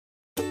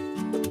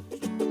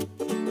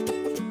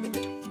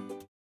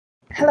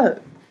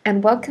Hello,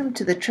 and welcome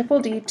to the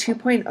DDD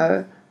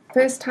 2.0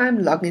 First Time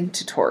Login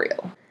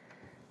tutorial.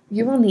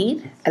 You will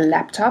need a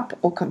laptop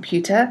or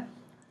computer.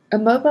 A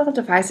mobile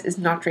device is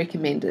not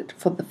recommended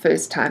for the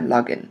first time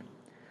login.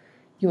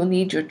 You will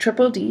need your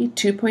DDD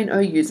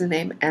 2.0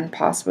 username and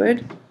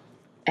password,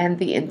 and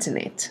the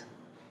internet.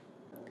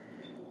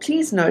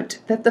 Please note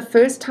that the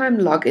first time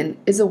login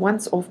is a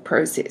once-off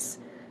process.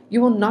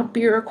 You will not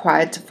be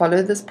required to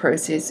follow this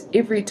process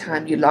every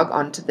time you log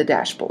on to the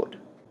dashboard.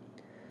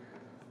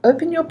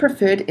 Open your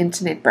preferred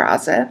internet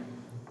browser,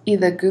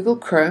 either Google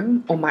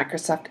Chrome or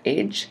Microsoft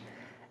Edge,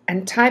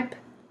 and type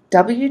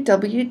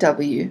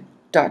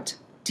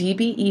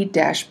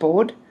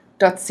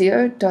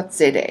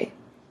www.dbedashboard.co.za.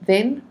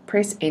 Then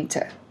press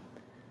Enter.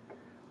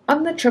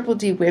 On the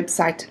DDD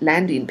website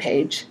landing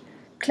page,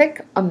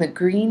 click on the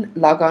green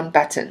Log On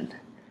button,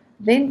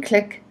 then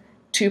click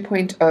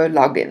 2.0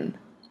 Login.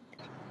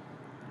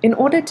 In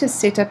order to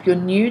set up your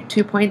new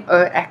 2.0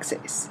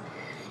 access,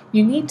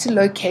 you need to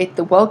locate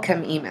the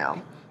welcome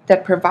email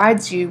that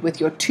provides you with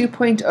your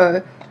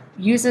 2.0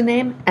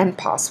 username and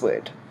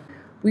password.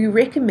 We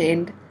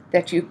recommend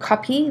that you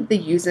copy the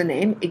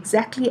username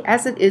exactly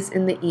as it is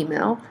in the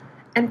email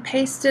and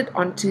paste it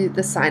onto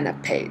the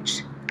sign-up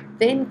page.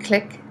 Then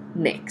click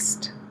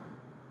Next.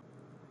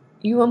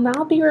 You will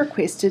now be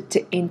requested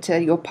to enter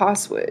your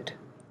password.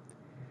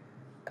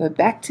 Go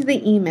back to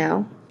the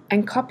email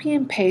and copy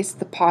and paste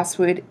the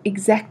password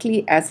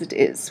exactly as it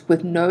is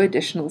with no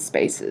additional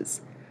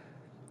spaces.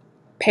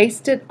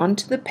 Paste it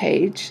onto the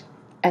page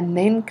and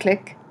then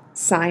click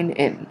Sign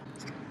In.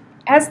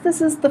 As this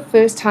is the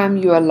first time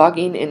you are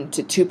logging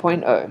into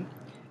 2.0,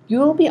 you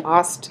will be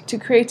asked to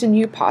create a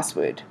new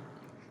password.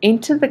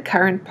 Enter the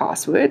current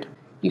password.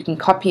 You can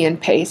copy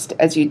and paste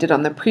as you did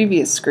on the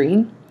previous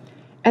screen,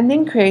 and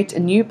then create a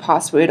new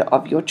password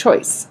of your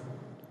choice.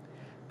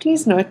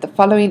 Please note the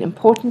following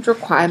important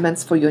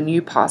requirements for your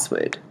new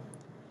password.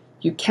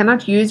 You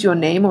cannot use your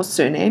name or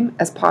surname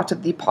as part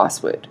of the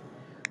password.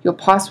 Your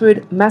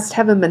password must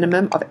have a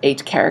minimum of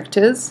 8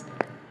 characters,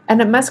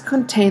 and it must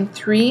contain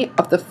 3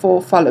 of the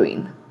 4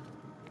 following: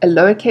 a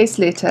lowercase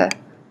letter,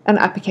 an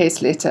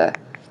uppercase letter,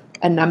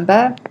 a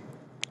number,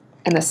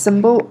 and a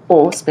symbol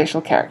or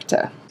special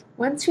character.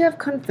 Once you have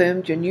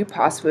confirmed your new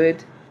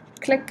password,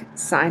 click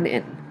Sign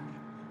In.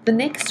 The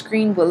next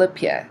screen will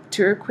appear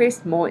to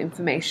request more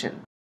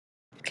information.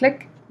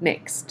 Click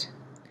Next.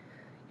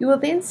 You will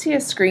then see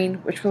a screen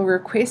which will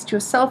request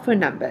your cell phone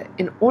number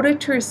in order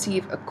to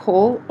receive a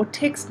call or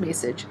text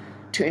message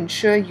to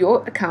ensure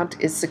your account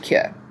is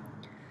secure.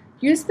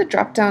 Use the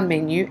drop-down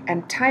menu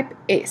and type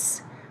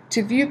S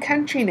to view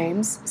country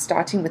names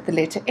starting with the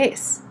letter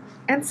S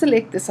and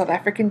select the South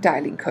African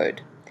dialing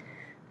code.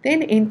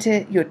 Then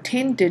enter your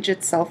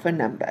 10-digit cell phone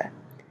number.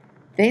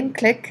 Then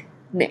click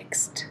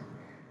Next.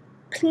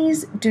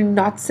 Please do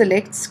not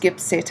select Skip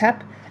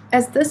Setup,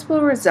 as this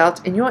will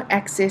result in your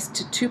access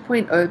to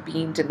 2.0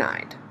 being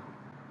denied.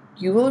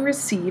 You will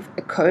receive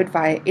a code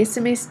via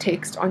SMS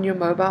text on your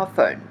mobile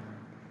phone.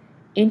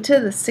 Enter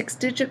the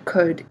 6-digit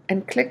code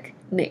and click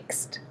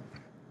Next.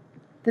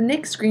 The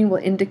next screen will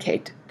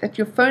indicate that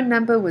your phone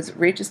number was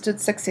registered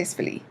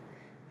successfully.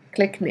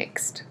 Click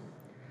Next.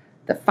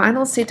 The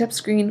final setup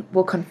screen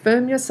will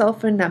confirm your cell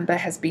phone number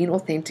has been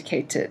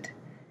authenticated.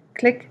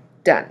 Click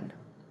Done.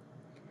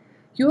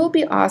 You will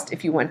be asked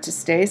if you want to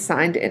stay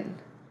signed in.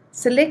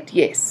 Select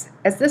Yes,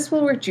 as this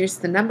will reduce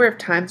the number of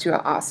times you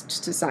are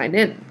asked to sign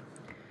in.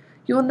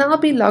 You will now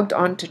be logged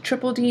on to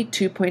DDD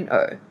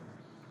 2.0.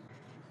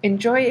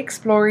 Enjoy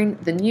exploring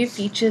the new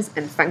features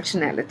and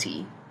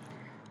functionality.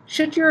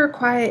 Should you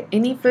require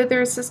any further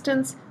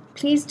assistance,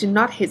 please do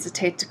not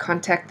hesitate to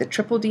contact the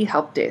DDD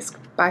Help Desk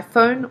by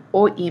phone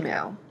or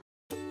email.